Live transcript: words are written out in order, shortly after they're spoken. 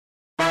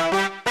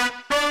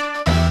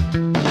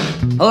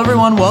Hello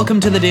everyone, welcome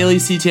to the Daily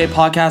CTA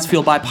podcast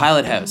fueled by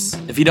Pilot House.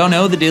 If you don't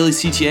know, the Daily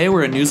CTA,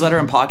 we're a newsletter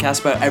and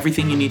podcast about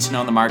everything you need to know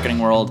in the marketing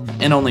world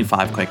in only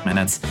 5 quick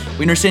minutes.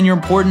 We understand you're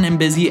important and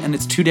busy and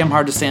it's too damn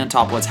hard to stay on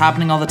top of what's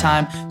happening all the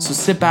time, so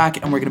sit back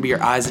and we're going to be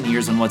your eyes and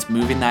ears on what's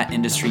moving that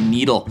industry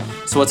needle.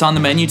 So what's on the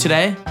menu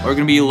today? We're going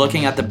to be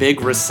looking at the big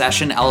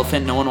recession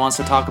elephant no one wants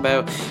to talk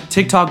about,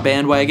 TikTok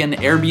Bandwagon,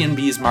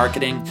 Airbnb's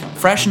marketing,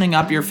 freshening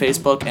up your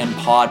Facebook, and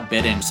pod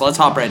bidding. So let's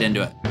hop right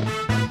into it.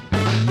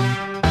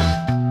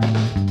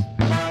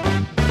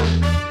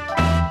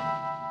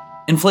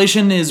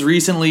 Inflation is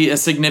recently a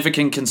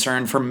significant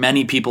concern for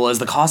many people as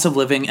the cost of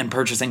living and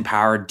purchasing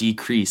power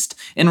decreased.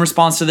 In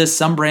response to this,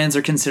 some brands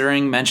are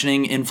considering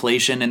mentioning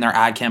inflation in their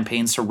ad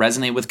campaigns to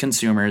resonate with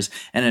consumers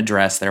and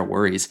address their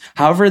worries.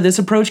 However, this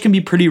approach can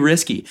be pretty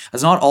risky,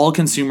 as not all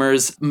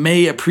consumers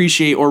may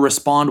appreciate or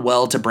respond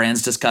well to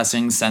brands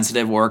discussing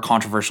sensitive or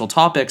controversial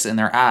topics in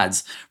their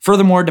ads.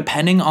 Furthermore,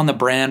 depending on the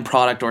brand,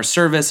 product, or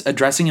service,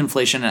 addressing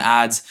inflation in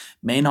ads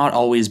may not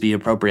always be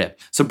appropriate.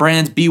 So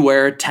brands,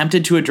 beware,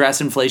 tempted to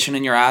address inflation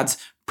in your ads,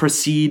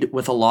 proceed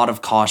with a lot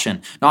of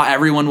caution. Not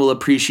everyone will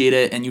appreciate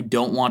it and you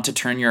don't want to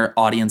turn your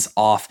audience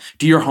off.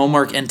 Do your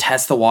homework and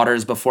test the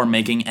waters before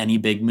making any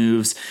big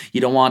moves.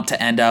 You don't want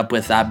to end up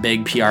with that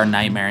big PR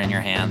nightmare in your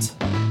hands.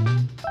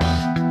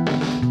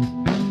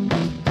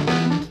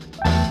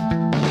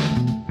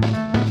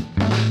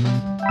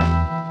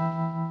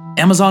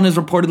 Amazon is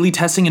reportedly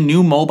testing a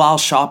new mobile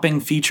shopping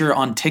feature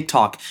on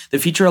TikTok. The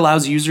feature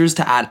allows users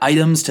to add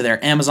items to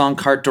their Amazon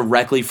cart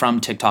directly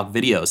from TikTok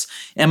videos.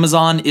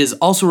 Amazon is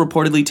also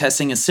reportedly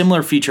testing a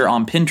similar feature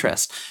on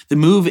Pinterest. The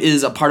move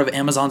is a part of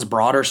Amazon's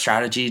broader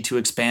strategy to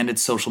expand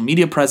its social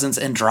media presence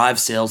and drive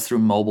sales through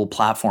mobile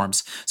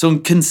platforms. So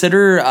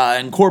consider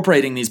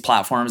incorporating these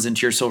platforms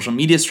into your social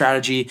media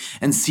strategy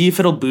and see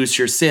if it'll boost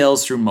your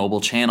sales through mobile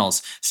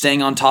channels.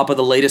 Staying on top of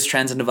the latest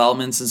trends and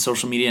developments in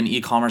social media and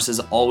e-commerce is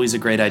always a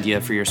great idea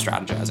for your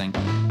strategizing.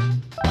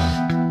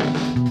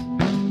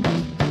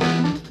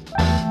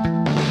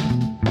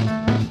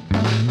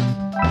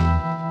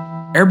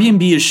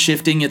 Airbnb is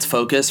shifting its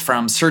focus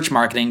from search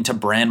marketing to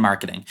brand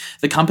marketing.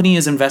 The company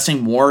is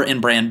investing more in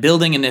brand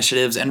building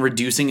initiatives and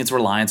reducing its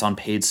reliance on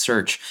paid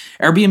search.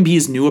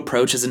 Airbnb's new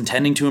approach is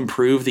intending to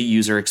improve the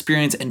user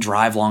experience and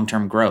drive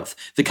long-term growth.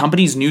 The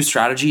company's new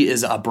strategy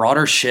is a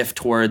broader shift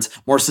towards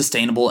more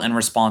sustainable and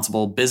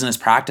responsible business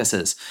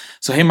practices.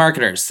 So hey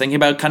marketers, thinking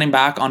about cutting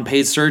back on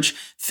paid search,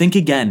 think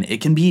again. It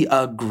can be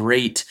a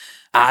great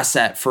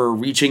asset for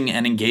reaching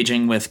and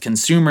engaging with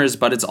consumers,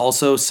 but it's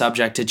also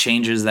subject to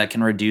changes that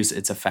can reduce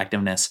its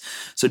effectiveness.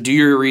 So do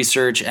your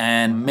research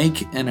and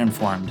make an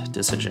informed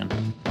decision.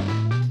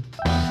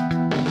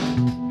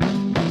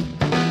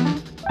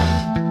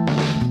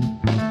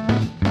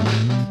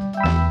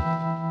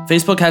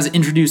 Facebook has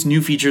introduced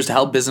new features to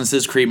help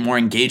businesses create more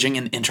engaging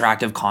and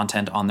interactive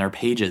content on their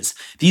pages.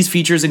 These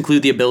features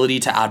include the ability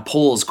to add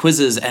polls,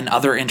 quizzes, and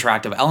other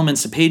interactive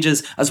elements to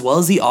pages, as well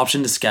as the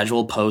option to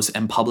schedule, post,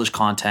 and publish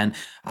content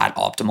at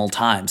optimal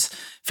times.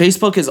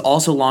 Facebook is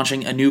also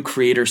launching a new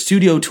Creator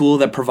Studio tool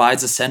that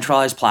provides a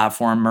centralized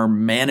platform for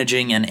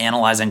managing and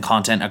analyzing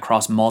content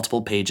across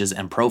multiple pages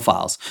and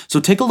profiles. So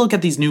take a look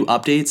at these new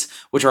updates,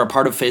 which are a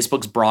part of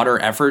Facebook's broader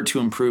effort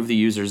to improve the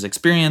user's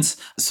experience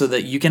so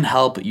that you can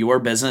help your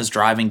business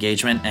drive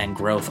engagement and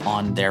growth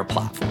on their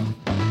platform.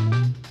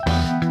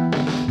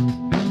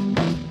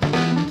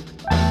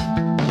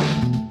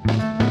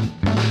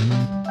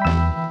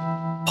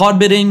 Pod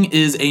bidding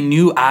is a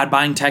new ad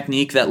buying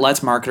technique that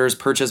lets marketers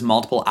purchase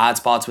multiple ad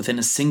spots within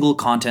a single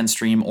content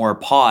stream or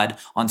pod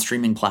on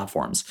streaming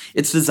platforms.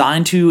 It's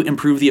designed to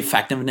improve the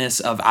effectiveness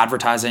of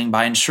advertising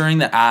by ensuring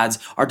that ads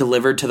are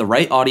delivered to the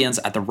right audience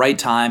at the right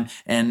time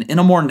and in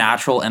a more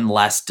natural and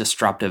less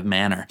disruptive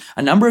manner.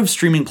 A number of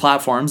streaming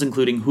platforms,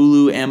 including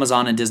Hulu,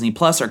 Amazon, and Disney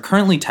Plus, are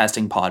currently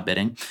testing pod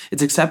bidding.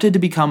 It's expected to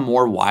become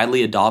more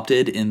widely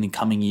adopted in the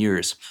coming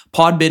years.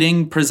 Pod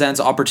bidding presents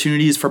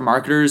opportunities for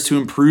marketers to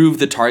improve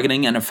the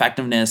targeting and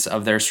effectiveness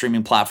of their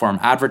streaming platform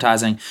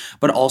advertising,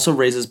 but also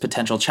raises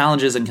potential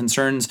challenges and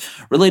concerns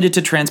related to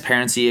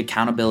transparency,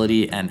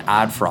 accountability, and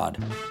ad fraud.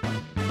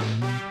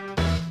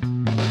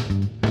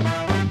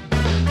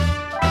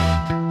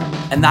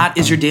 And that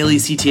is your Daily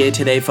CTA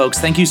today, folks.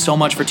 Thank you so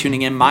much for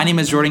tuning in. My name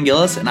is Jordan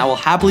Gillis, and I will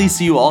happily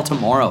see you all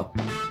tomorrow.